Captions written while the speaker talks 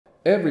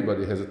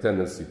everybody has a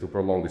tendency to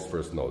prolong this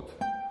first note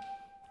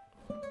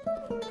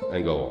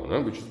and go on,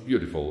 huh? Which is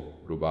beautiful,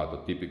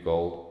 rubato,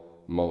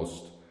 typical,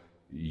 most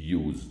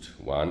used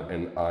one,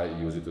 and I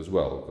use it as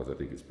well because I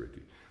think it's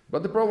pretty.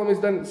 But the problem is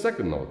then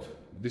second note.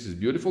 This is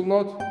beautiful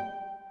note,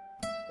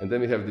 and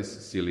then we have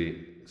this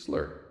silly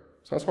slur.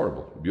 Sounds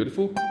horrible.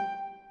 Beautiful,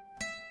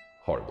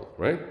 horrible,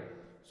 right?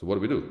 So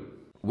what do?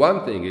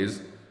 One thing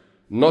is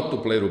not to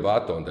play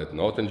rubato on that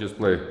note and just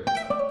play.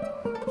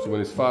 So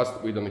when it's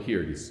fast, we don't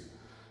hear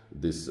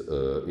this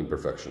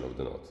imperfection of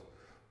the note.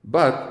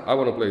 But I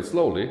want to play it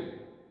slowly,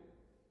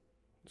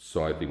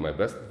 so I think my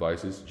best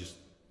advice is just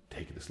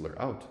take the slur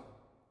out.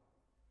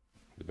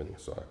 Depending,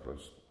 so I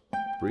press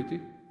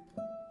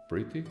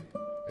pretty,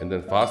 and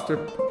then faster,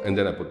 and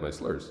then I put my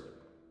slurs,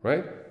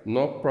 right?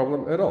 No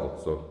problem at all.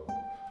 So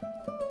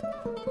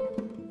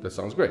that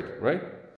sounds great, right?